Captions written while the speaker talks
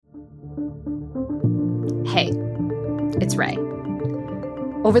Hey, it's Ray.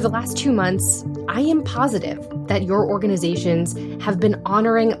 Over the last 2 months, I am positive that your organizations have been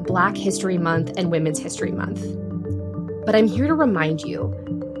honoring Black History Month and Women's History Month. But I'm here to remind you,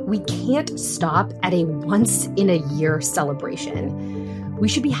 we can't stop at a once-in-a-year celebration. We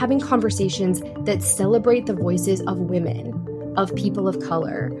should be having conversations that celebrate the voices of women, of people of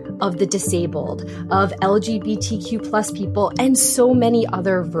color, of the disabled, of LGBTQ plus people, and so many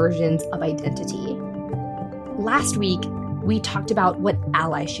other versions of identity. Last week, we talked about what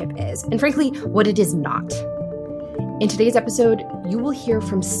allyship is, and frankly, what it is not. In today's episode, you will hear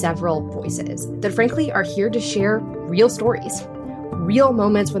from several voices that frankly are here to share real stories, real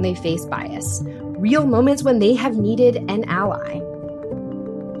moments when they face bias, real moments when they have needed an ally.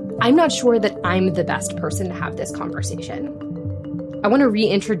 I'm not sure that I'm the best person to have this conversation. I want to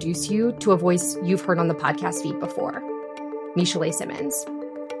reintroduce you to a voice you've heard on the podcast feed before, Michelet Simmons.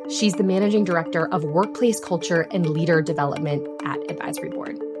 She's the Managing Director of Workplace Culture and Leader Development at Advisory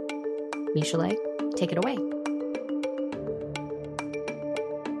Board. Michelet, take it away.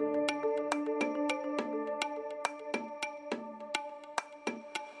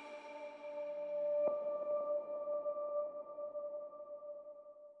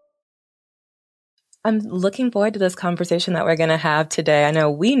 I'm looking forward to this conversation that we're going to have today. I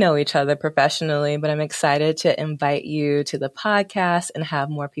know we know each other professionally, but I'm excited to invite you to the podcast and have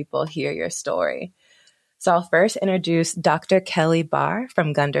more people hear your story. So I'll first introduce Dr. Kelly Barr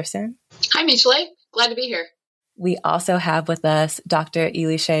from Gunderson. Hi, Michelet. Glad to be here. We also have with us Dr.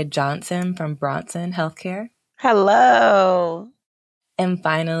 Allyship Johnson from Bronson Healthcare. Hello. And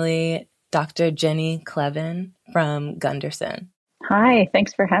finally, Dr. Jenny Clevin from Gunderson. Hi,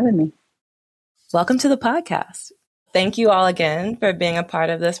 thanks for having me. Welcome to the podcast. Thank you all again for being a part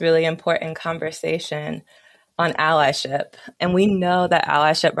of this really important conversation on allyship. And we know that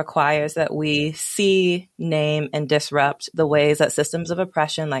allyship requires that we see, name, and disrupt the ways that systems of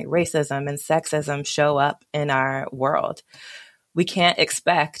oppression like racism and sexism show up in our world. We can't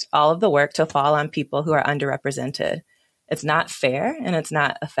expect all of the work to fall on people who are underrepresented. It's not fair and it's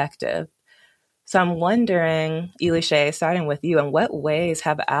not effective. So I'm wondering, Allyship, starting with you, in what ways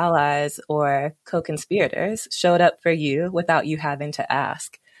have allies or co-conspirators showed up for you without you having to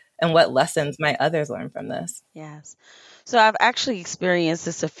ask? And what lessons might others learn from this? Yes. So I've actually experienced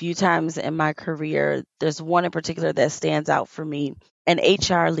this a few times in my career. There's one in particular that stands out for me. An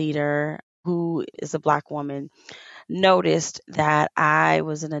HR leader who is a Black woman noticed that I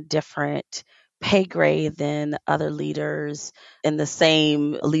was in a different pay grade than other leaders in the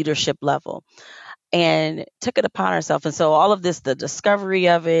same leadership level, and took it upon herself. And so all of this, the discovery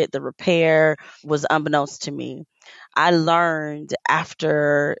of it, the repair, was unbeknownst to me. I learned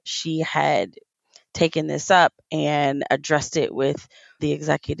after she had taken this up and addressed it with the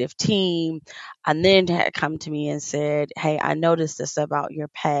executive team, and then had come to me and said, "Hey, I noticed this about your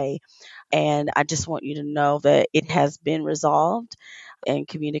pay, and I just want you to know that it has been resolved," and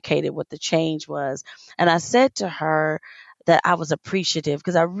communicated what the change was. And I said to her that I was appreciative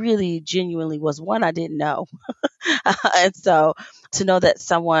because I really genuinely was, one, I didn't know. And so to know that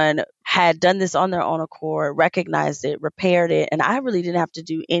someone had done this on their own accord, recognized it, repaired it, and I really didn't have to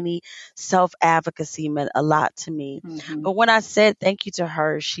do any self-advocacy meant a lot to me. Mm-hmm. But when I said thank you to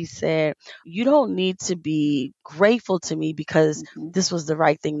her, she said, "You don't need to be grateful to me because this was the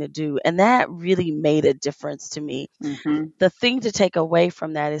right thing to do." And that really made a difference to me. Mm-hmm. The thing to take away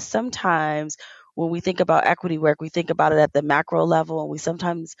from that is sometimes when we think about equity work, we think about it at the macro level, and we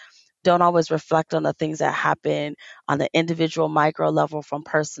sometimes don't always reflect on the things that happen on the individual micro level from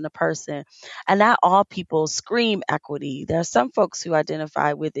person to person. And not all people scream equity. There are some folks who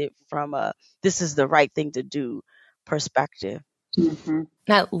identify with it from a this is the right thing to do perspective. Mm-hmm.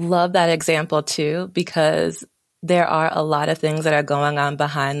 I love that example too, because there are a lot of things that are going on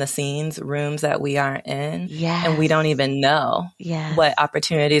behind the scenes, rooms that we aren't in, and we don't even know what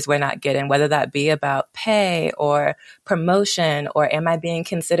opportunities we're not getting, whether that be about pay or promotion, or am I being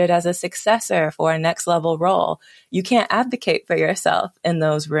considered as a successor for a next level role? You can't advocate for yourself in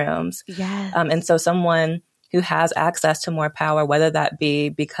those rooms. And so someone who has access to more power, whether that be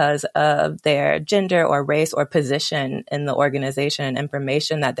because of their gender or race or position in the organization and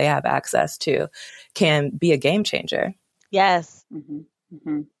information that they have access to, can be a game changer. Yes. Mm-hmm.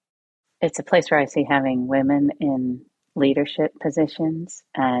 Mm-hmm. It's a place where I see having women in leadership positions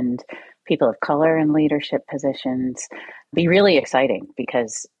and people of color in leadership positions be really exciting,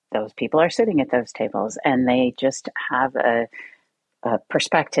 because those people are sitting at those tables and they just have a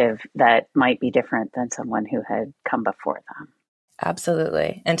perspective that might be different than someone who had come before them.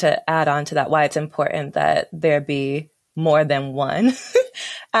 Absolutely. And to add on to that, why it's important that there be more than one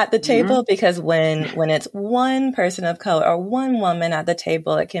at the table, because when it's one person of color or one woman at the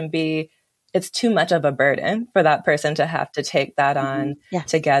table, it's too much of a burden for that person to have to take that on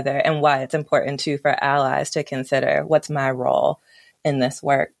together, and why it's important too for allies to consider, what's my role in this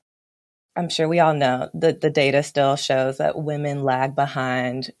work? I'm sure we all know that the data still shows that women lag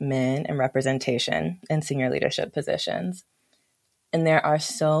behind men in representation in senior leadership positions. And there are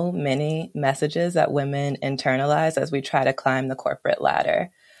so many messages that women internalize as we try to climb the corporate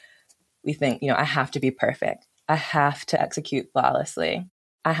ladder. We think, I have to be perfect. I have to execute flawlessly.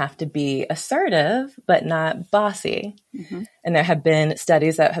 I have to be assertive, but not bossy. And there have been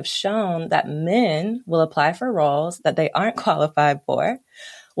studies that have shown that men will apply for roles that they aren't qualified for,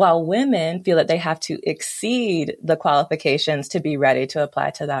 while women feel that they have to exceed the qualifications to be ready to apply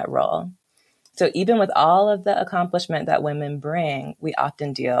to that role. So even with all of the accomplishment that women bring, we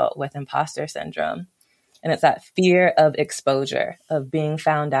often deal with imposter syndrome. And it's that fear of exposure, of being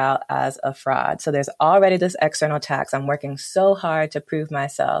found out as a fraud. So there's already this external tax. I'm working so hard to prove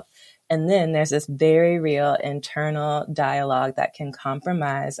myself. And then there's this very real internal dialogue that can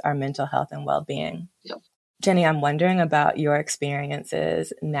compromise our mental health and well-being. Yep. Jenny, I'm wondering about your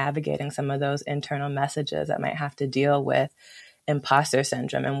experiences navigating some of those internal messages that might have to deal with imposter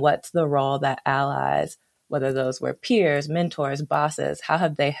syndrome, and what's the role that allies, whether those were peers, mentors, bosses, how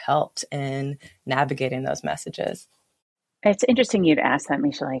have they helped in navigating those messages? It's interesting you'd ask that,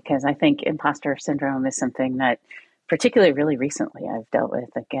 Michelle, because I think imposter syndrome is something that particularly really recently I've dealt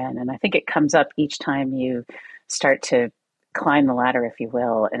with again. And I think it comes up each time you start to climb the ladder, if you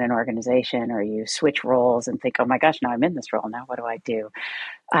will, in an organization, or you switch roles and think, oh my gosh, now I'm in this role. Now what do I do?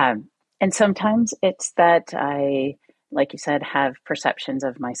 And sometimes it's that I, like you said, have perceptions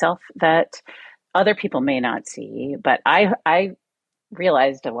of myself that other people may not see. But I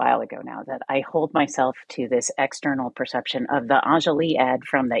realized a while ago now that I hold myself to this external perception of the Anjali ad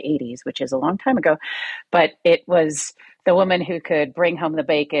from the 80s, which is a long time ago. But it was the woman who could bring home the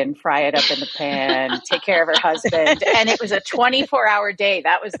bacon, fry it up in the pan, take care of her husband. And it was a 24-hour day.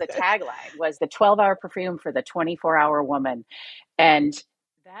 That was the tagline, was the 12-hour perfume for the 24-hour woman. And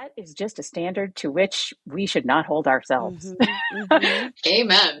that is just a standard to which we should not hold ourselves.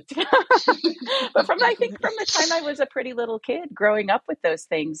 Amen. But I think from the time I was a pretty little kid growing up with those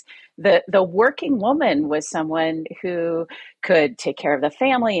things, the working woman was someone who could take care of the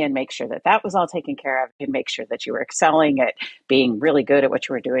family and make sure that that was all taken care of, and make sure that you were excelling at being really good at what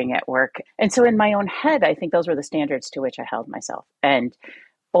you were doing at work. And so in my own head, I think those were the standards to which I held myself. And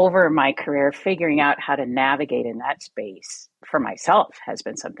over my career, figuring out how to navigate in that space for myself has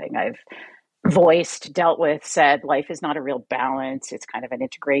been something I've voiced, dealt with, said life is not a real balance. It's kind of an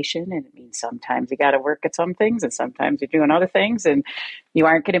integration. And it means sometimes you got to work at some things and sometimes you're doing other things, and you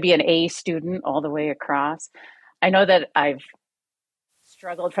aren't going to be an A student all the way across. I know that I've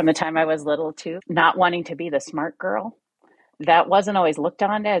struggled from the time I was little too, not wanting to be the smart girl. That wasn't always looked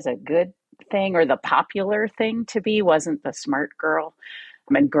on as a good thing, or the popular thing to be wasn't the smart girl.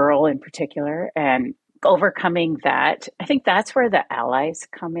 And girl in particular, and overcoming that. I think that's where the allies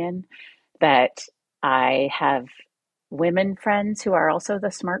come in, that I have women friends who are also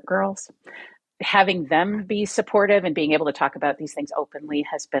the smart girls. Having them be supportive and being able to talk about these things openly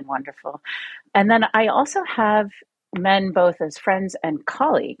has been wonderful. And then I also have men, both as friends and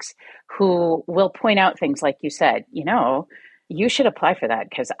colleagues, who will point out things like you said, you should apply for that,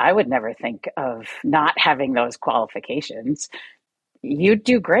 because I would never think of not having those qualifications. You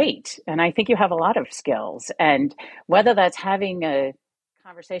do great. And I think you have a lot of skills. And whether that's having a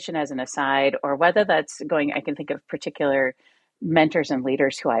conversation as an aside, or whether that's going, I can think of particular mentors and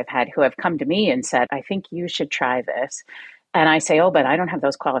leaders who I've had who have come to me and said, I think you should try this. And I say, oh, but I don't have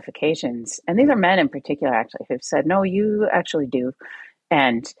those qualifications. And these are men in particular, actually, who've said, no, you actually do.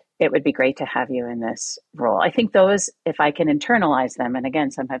 And it would be great to have you in this role. I think those, if I can internalize them, and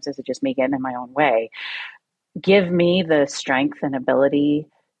again, sometimes this is just me getting in my own way, give me the strength and ability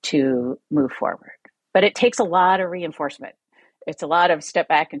to move forward. But it takes a lot of reinforcement. It's a lot of step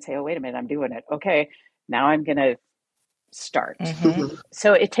back and say, oh, wait a minute, I'm doing it. Okay, now I'm going to start.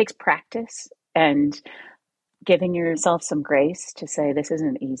 So it takes practice and giving yourself some grace to say, this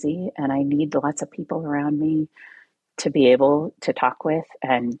isn't easy, and I need lots of people around me to be able to talk with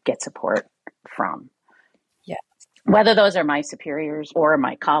and get support from. Yeah. Whether those are my superiors or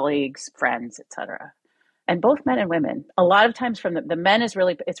my colleagues, friends, etc. And both men and women. A lot of times from the men it's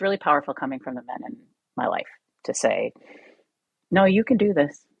really powerful coming from the men in my life to say, no, you can do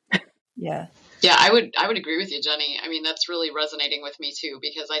this. Yeah. Yeah, I would agree with you, Jenny. I mean, that's really resonating with me too,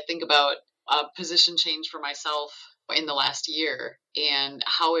 because I think about a position change for myself in the last year and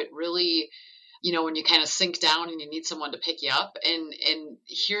how it really, when you kind of sink down and you need someone to pick you up. And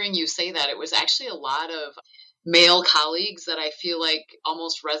hearing you say that, it was actually a lot of male colleagues that I feel like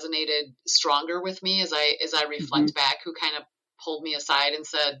almost resonated stronger with me as I reflect back, who kind of pulled me aside and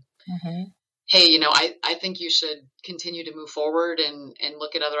said, hey, I think you should continue to move forward and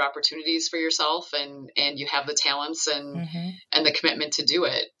look at other opportunities for yourself, and you have the talents and the commitment to do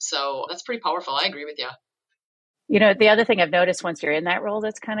it. So that's pretty powerful. I agree with you. The other thing I've noticed once you're in that role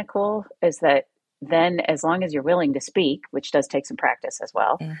that's kind of cool is that then as long as you're willing to speak, which does take some practice as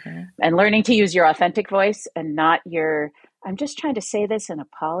well, and learning to use your authentic voice and not your, I'm just trying to say this and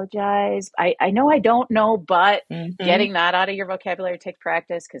apologize. I know I don't know, but getting that out of your vocabulary takes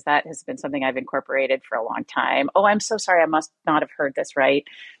practice, because that has been something I've incorporated for a long time. Oh, I'm so sorry. I must not have heard this right.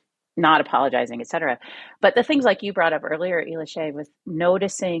 Not apologizing, etc. But the things like you brought up earlier, Allyship, with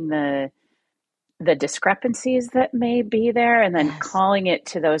noticing the discrepancies that may be there, and then calling it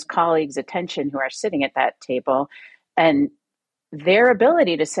to those colleagues' attention who are sitting at that table, and their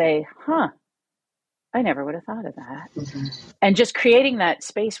ability to say, I never would have thought of that. And just creating that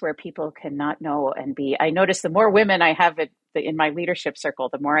space where people can not know and be. I notice the more women I have in my leadership circle,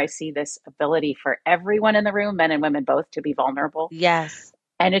 the more I see this ability for everyone in the room, men and women both, to be vulnerable. Yes.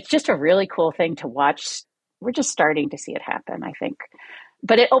 And it's just a really cool thing to watch. We're just starting to see it happen, I think.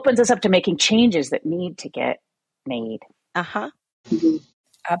 But it opens us up to making changes that need to get made.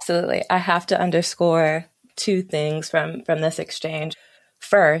 Absolutely. I have to underscore two things from this exchange.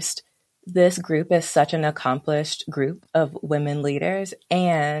 First, this group is such an accomplished group of women leaders,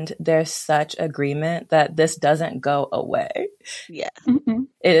 and there's such agreement that this doesn't go away. Yeah.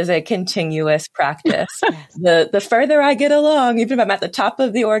 It is a continuous practice. The further I get along, even if I'm at the top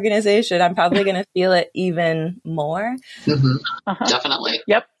of the organization, I'm probably going to feel it even more. Definitely.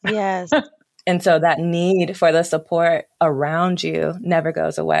 Yep. Yes. And so that need for the support around you never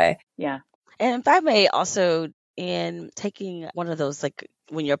goes away. Yeah. And if I may also, in taking one of those, like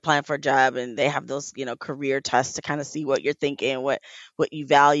when you're applying for a job and they have those, career tests to kind of see what you're thinking, what you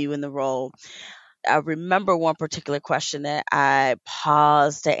value in the role. I remember one particular question that I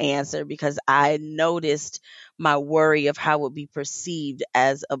paused to answer because I noticed my worry of how it would be perceived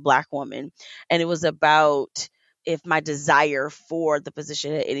as a Black woman. And it was about if my desire for the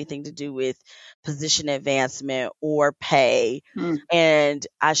position had anything to do with position advancement or pay. And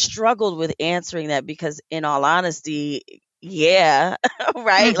I struggled with answering that because, in all honesty, yeah,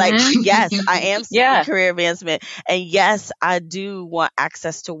 right? Like, yes, I am seeking career advancement. And yes, I do want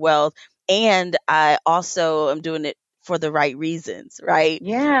access to wealth. And I also am doing it for the right reasons, right?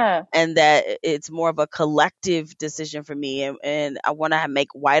 Yeah. And that it's more of a collective decision for me. And I want to make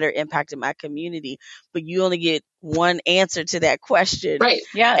wider impact in my community. But you only get one answer to that question. Right.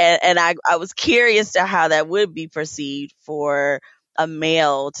 Yeah. And I was curious to how that would be perceived for a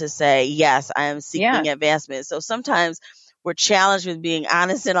male to say, yes, I am seeking advancement. So sometimes we're challenged with being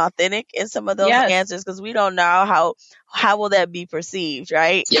honest and authentic in some of those answers, because we don't know how will that be perceived,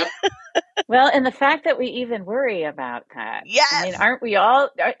 right? Yep. Well, and the fact that we even worry about that. Yes. I mean, aren't we all,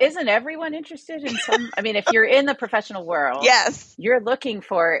 isn't everyone interested in if you're in the professional world, you're looking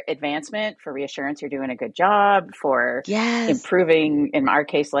for advancement, for reassurance you're doing a good job, for improving, in our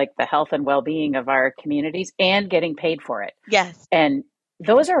case, like the health and well-being of our communities, and getting paid for it. Yes. And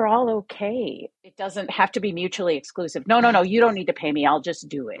those are all okay. It doesn't have to be mutually exclusive. No, you don't need to pay me. I'll just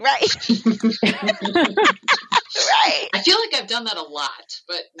do it. Right. Right. I feel like I've done that a lot,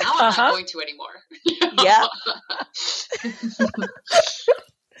 but now I'm not going to anymore.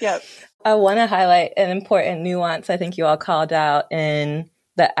 Yep. I want to highlight an important nuance I think you all called out in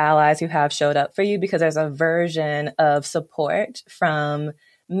the allies who have showed up for you, because there's a version of support from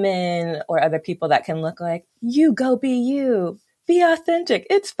men or other people that can look like, you go be you. Be authentic.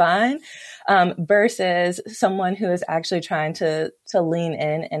 It's fine. Versus someone who is actually trying to lean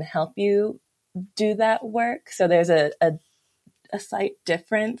in and help you do that work. So there's a slight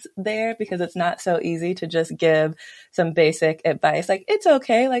difference there, because it's not so easy to just give some basic advice. Like, it's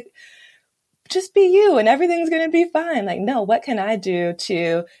okay. Like, just be you and everything's going to be fine. Like, no, what can I do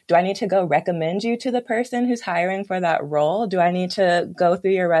do I need to go recommend you to the person who's hiring for that role? Do I need to go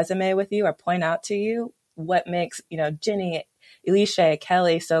through your resume with you or point out to you what makes, Jenny, Allyship,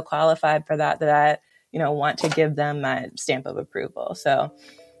 Kelly so qualified for that I, want to give them my stamp of approval. So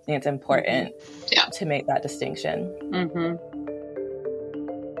I think it's important to make that distinction.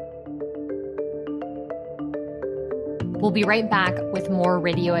 We'll be right back with more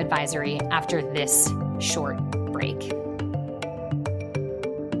Radio Advisory after this short break.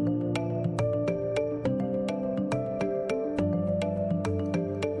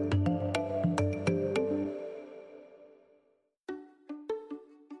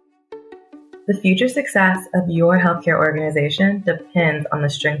 The future success of your healthcare organization depends on the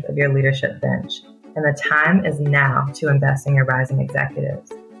strength of your leadership bench, and the time is now to invest in your rising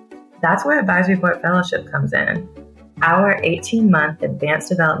executives. That's where Advisory Board Fellowship comes in. Our 18-month advanced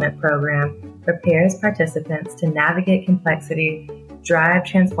development program prepares participants to navigate complexity, drive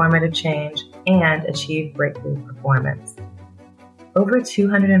transformative change, and achieve breakthrough performance. Over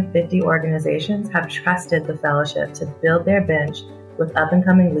 250 organizations have trusted the fellowship to build their bench with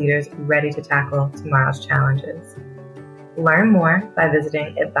up-and-coming leaders ready to tackle tomorrow's challenges. Learn more by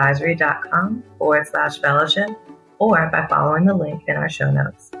visiting advisory.com/fellowship or by following the link in our show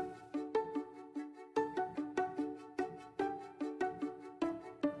notes.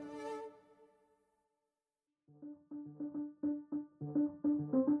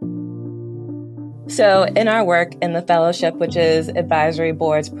 So in our work in the fellowship, which is Advisory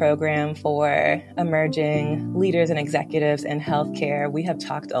Board's program for emerging leaders and executives in healthcare, we have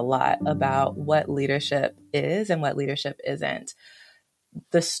talked a lot about what leadership is and what leadership isn't.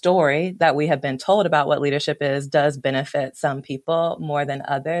 The story that we have been told about what leadership is does benefit some people more than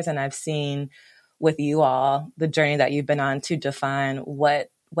others. And I've seen with you all the journey that you've been on to define what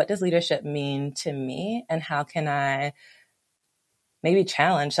does leadership mean to me, and how can I maybe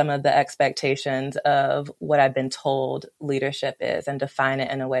challenge some of the expectations of what I've been told leadership is and define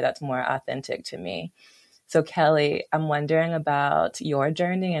it in a way that's more authentic to me. So Kelly, I'm wondering about your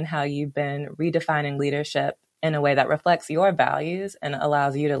journey and how you've been redefining leadership in a way that reflects your values and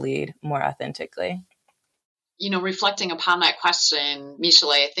allows you to lead more authentically. Reflecting upon that question, Michelle,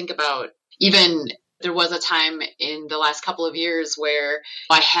 I think about even there was a time in the last couple of years where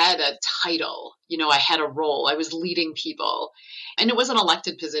I had a title, I had a role, I was leading people, and it was an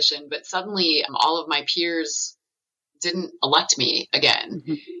elected position, but suddenly all of my peers didn't elect me again.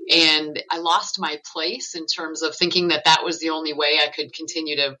 Mm-hmm. And I lost my place in terms of thinking that was the only way I could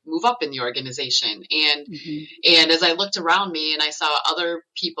continue to move up in the organization. And as I looked around me and I saw other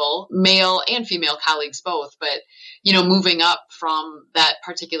people, male and female colleagues both, but, moving up from that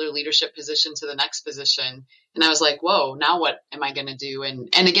particular leadership position to the next position. And I was like, whoa, now what am I going to do? And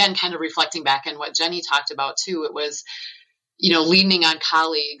again, kind of reflecting back on what Jenny talked about too, it was, leaning on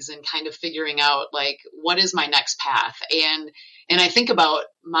colleagues and kind of figuring out what is my next path. And I think about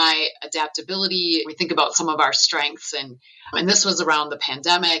my adaptability. We think about some of our strengths, and this was around the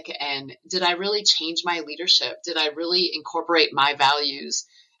pandemic. And did I really change my leadership? Did I really incorporate my values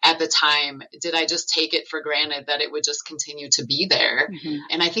at the time? Did I just take it for granted that it would just continue to be there? Mm-hmm.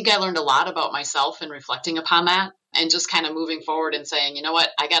 And I think I learned a lot about myself in reflecting upon that, and just kind of moving forward and saying, you know what,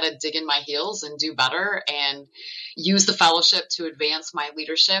 I got to dig in my heels and do better and use the fellowship to advance my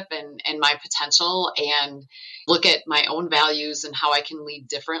leadership and my potential, and look at my own values and how I can lead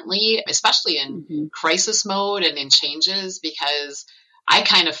differently, especially in crisis mode and in changes, because I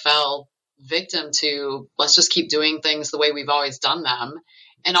kind of fell victim to let's just keep doing things the way we've always done them.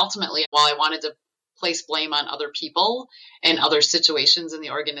 And ultimately, while I wanted to place blame on other people and other situations in the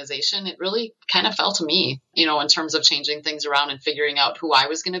organization, it really kind of fell to me, in terms of changing things around and figuring out who I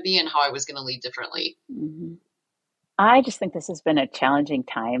was going to be and how I was going to lead differently. Mm-hmm. I just think this has been a challenging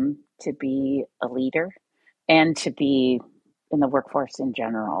time to be a leader and to be in the workforce in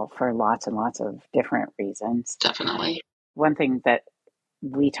general for lots and lots of different reasons. Definitely. One thing that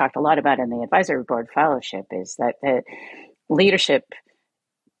we talked a lot about in the Advisory Board Fellowship is that the leadership,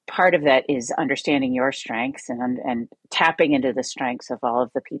 part of that is understanding your strengths and tapping into the strengths of all of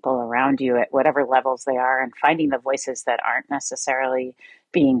the people around you at whatever levels they are, and finding the voices that aren't necessarily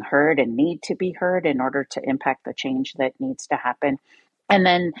being heard and need to be heard in order to impact the change that needs to happen. And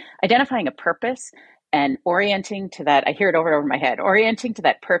then identifying a purpose and orienting to that. I hear it over and over in my head, orienting to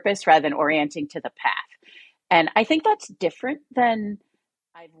that purpose rather than orienting to the path. And I think that's different than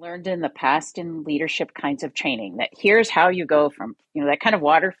I've learned in the past in leadership kinds of training, that here's how you go from, that kind of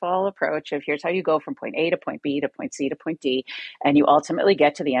waterfall approach of here's how you go from point A to point B to point C to point D, and you ultimately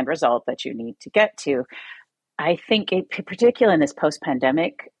get to the end result that you need to get to. I think, particularly in this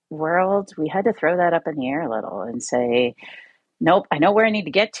post-pandemic world, we had to throw that up in the air a little and say, nope, I know where I need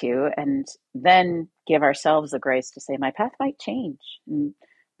to get to, and then give ourselves the grace to say, my path might change and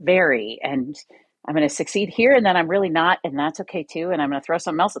vary, and I'm going to succeed here, and then I'm really not, and that's okay too. And I'm going to throw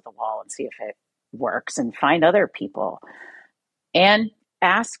something else at the wall and see if it works, and find other people and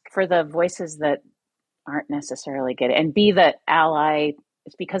ask for the voices that aren't necessarily good, and be the ally.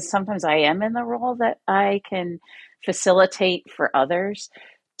 It's because sometimes I am in the role that I can facilitate for others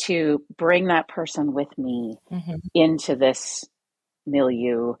to bring that person with me into this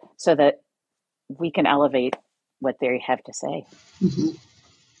milieu so that we can elevate what they have to say. Mm-hmm.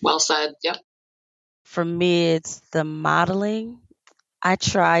 Well said. Yep. For me, it's the modeling I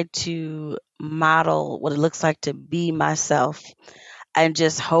try to model what it looks like to be myself and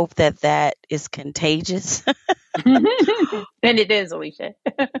just hope that that is contagious And it is, Allyship.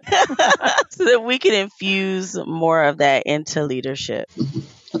 so that we can infuse more of that into leadership.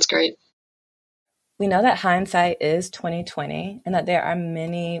 That's great. We know that hindsight is 2020 and that there are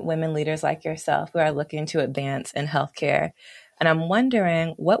many women leaders like yourself who are looking to advance in healthcare. And I'm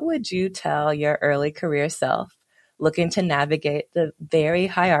wondering, what would you tell your early career self looking to navigate the very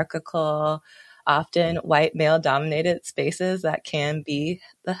hierarchical, often white male dominated spaces that can be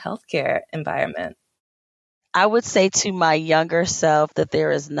the healthcare environment? I would say to my younger self that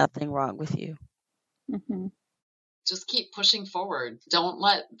there is nothing wrong with you. Mm-hmm. Just keep pushing forward. Don't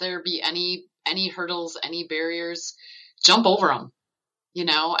let there be any hurdles, any barriers. Jump over them,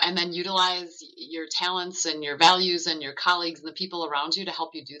 and then utilize your talents and your values and your colleagues and the people around you to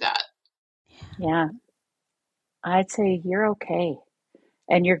help you do that. Yeah. I'd say you're okay,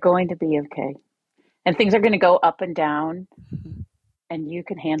 and you're going to be okay. And things are going to go up and down, and you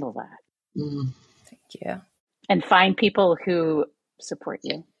can handle that. Mm-hmm. Thank you. And find people who support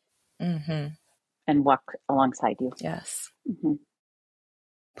you Mm-hmm. and walk alongside you. Yes. Mm-hmm.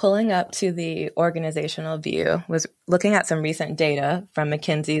 Pulling up to the organizational view was looking at some recent data from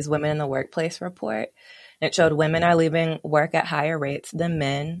McKinsey's Women in the Workplace report. It showed women are leaving work at higher rates than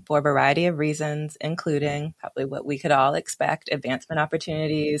men for a variety of reasons, including probably what we could all expect: advancement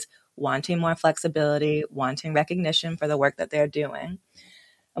opportunities, wanting more flexibility, wanting recognition for the work that they're doing.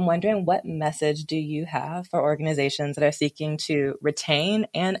 I'm wondering, what message do you have for organizations that are seeking to retain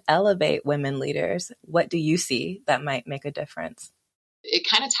and elevate women leaders? What do you see that might make a difference? It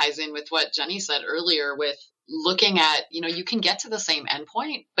kind of ties in with what Jenny said earlier with looking at, you can get to the same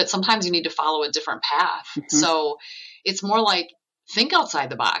endpoint, but sometimes you need to follow a different path. Mm-hmm. So it's more like, think outside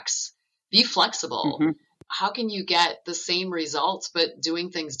the box, be flexible. Mm-hmm. How can you get the same results, but doing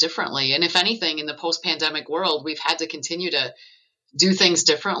things differently? And if anything, in the post-pandemic world, we've had to continue to do things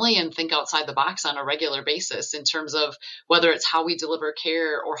differently and think outside the box on a regular basis in terms of whether it's how we deliver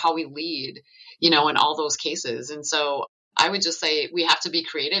care or how we lead, in all those cases. And so I would just say we have to be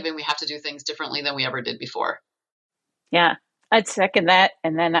creative and we have to do things differently than we ever did before. Yeah, I'd second that.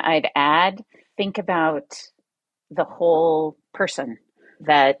 And then I'd add, think about the whole person,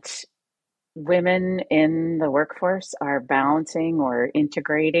 that women in the workforce are balancing or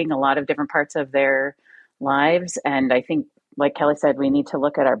integrating a lot of different parts of their lives. And I think, like Kelly said, we need to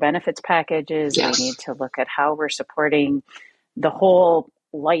look at our benefits packages. Yes. We need to look at how we're supporting the whole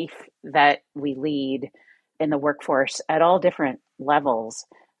life that we lead in the workforce at all different levels,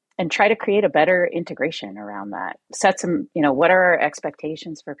 and try to create a better integration around that. Set some, what are our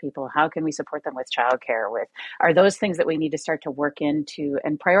expectations for people? How can we support them with childcare? Are those things that we need to start to work into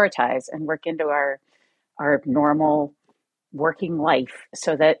and prioritize and work into our normal working life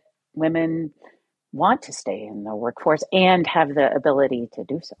so that women want to stay in the workforce and have the ability to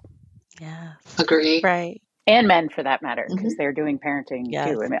do so. Yeah. Agree. Right. And men, for that matter, because they're doing parenting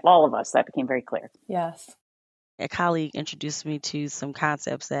too. I mean, all of us, that became very clear. Yes. A colleague introduced me to some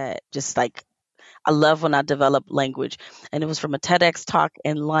concepts that just I love when I develop language. And it was from a TEDx talk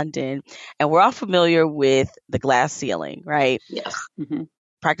in London. And we're all familiar with the glass ceiling, right? Yes. Mm-hmm.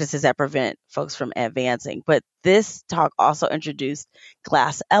 Practices that prevent folks from advancing. But this talk also introduced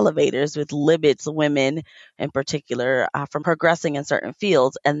glass elevators, which limits women in particular from progressing in certain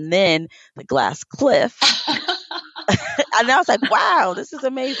fields. And then the glass cliff. And I was like, wow, this is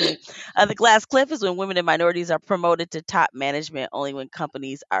amazing. The glass cliff is when women and minorities are promoted to top management only when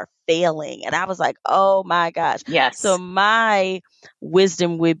companies are failing. And I was like, oh my gosh. Yes. So my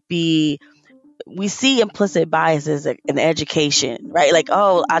wisdom would be, we see implicit biases in education, right? Like,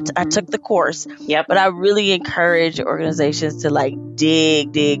 I took the course. Yep. But I really encourage organizations to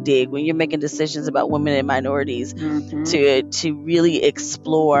dig when you're making decisions about women and minorities to really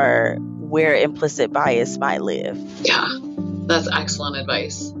explore where implicit bias might live. Yeah, that's excellent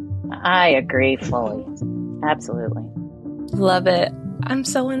advice. I agree fully. Absolutely. Love it. I'm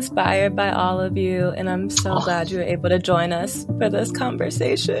so inspired by all of you, and I'm so glad you were able to join us for this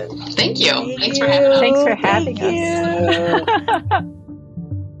conversation. Thank you. Thanks for having us. Thanks for having us.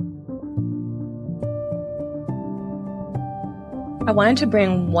 I wanted to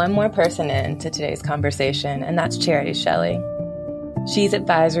bring one more person into today's conversation, and that's Charity Shelley. She's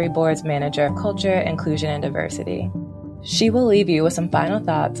Advisory Board's Manager of Culture, Inclusion, and Diversity. She will leave you with some final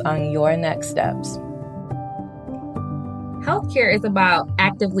thoughts on your next steps. Healthcare is about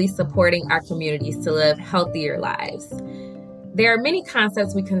actively supporting our communities to live healthier lives. There are many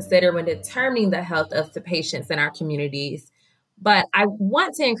concepts we consider when determining the health of the patients in our communities, but I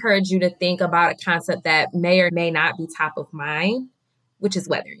want to encourage you to think about a concept that may or may not be top of mind, which is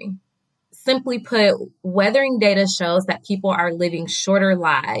weathering. Simply put, weathering data shows that people are living shorter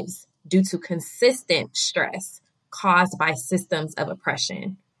lives due to consistent stress caused by systems of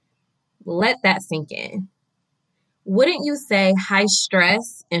oppression. Let that sink in. Wouldn't you say high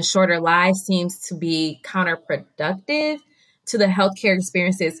stress and shorter lives seems to be counterproductive to the healthcare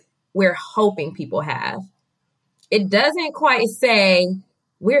experiences we're hoping people have? It doesn't quite say,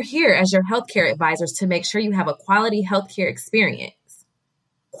 we're here as your healthcare advisors to make sure you have a quality healthcare experience.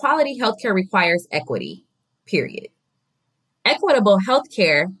 Quality healthcare requires equity, period. Equitable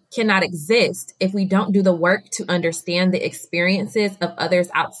healthcare cannot exist if we don't do the work to understand the experiences of others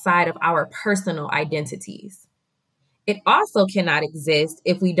outside of our personal identities. It also cannot exist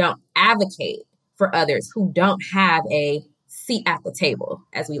if we don't advocate for others who don't have a seat at the table,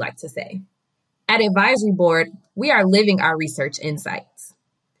 as we like to say. At Advisory Board, we are living our research insights.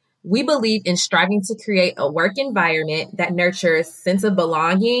 We believe in striving to create a work environment that nurtures sense of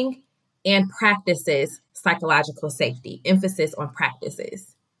belonging and practices psychological safety, emphasis on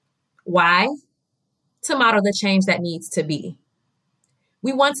practices. Why? To model the change that needs to be.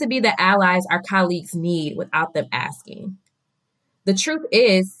 We want to be the allies our colleagues need without them asking. The truth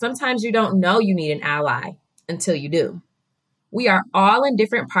is, sometimes you don't know you need an ally until you do. We are all in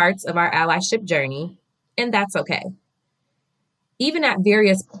different parts of our allyship journey, and that's okay. Even at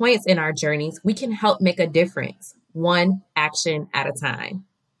various points in our journeys, we can help make a difference, one action at a time.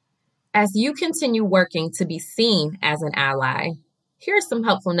 As you continue working to be seen as an ally, here are some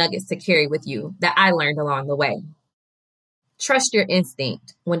helpful nuggets to carry with you that I learned along the way. Trust your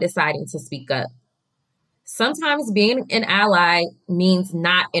instinct when deciding to speak up. Sometimes being an ally means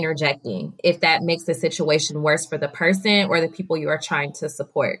not interjecting if that makes the situation worse for the person or the people you are trying to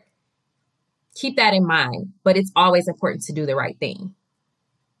support. Keep that in mind, but it's always important to do the right thing.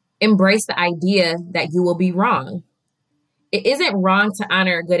 Embrace the idea that you will be wrong. It isn't wrong to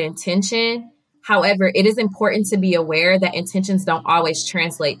honor a good intention. However, it is important to be aware that intentions don't always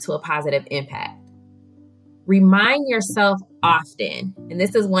translate to a positive impact. Remind yourself often, and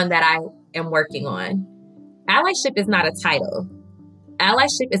this is one that I am working on. Allyship is not a title.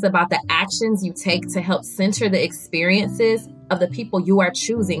 Allyship is about the actions you take to help center the experiences of the people you are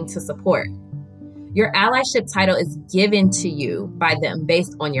choosing to support. Your allyship title is given to you by them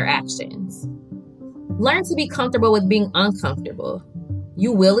based on your actions. Learn to be comfortable with being uncomfortable.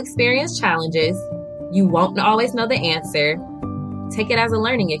 You will experience challenges. You won't always know the answer. Take it as a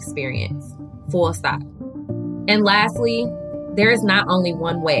learning experience. Full stop. And lastly, there is not only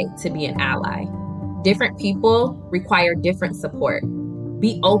one way to be an ally. Different people require different support.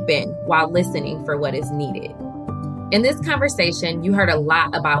 Be open while listening for what is needed. In this conversation, you heard a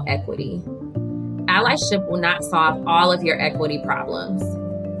lot about equity. Allyship will not solve all of your equity problems.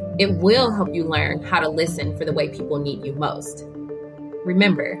 It will help you learn how to listen for the way people need you most.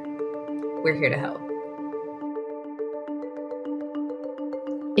 Remember, we're here to help.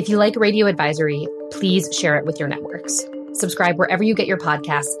 If you like Radio Advisory, please share it with your networks. Subscribe wherever you get your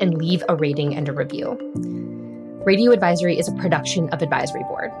podcasts and leave a rating and a review. Radio Advisory is a production of Advisory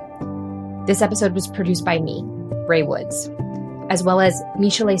Board. This episode was produced by me, Ray Woods, as well as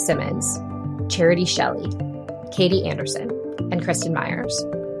Michele Simmons, Charity Shelley, Katie Anderson, and Kristen Myers.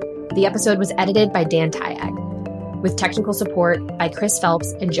 The episode was edited by Dan Tyag, with technical support by Chris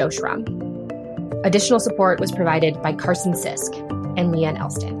Phelps and Joe Schrum. Additional support was provided by Carson Sisk and Leanne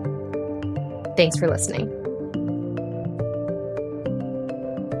Elston. Thanks for listening.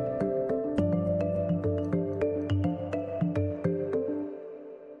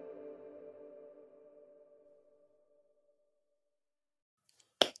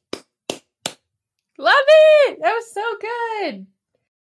 Love it! That was so good.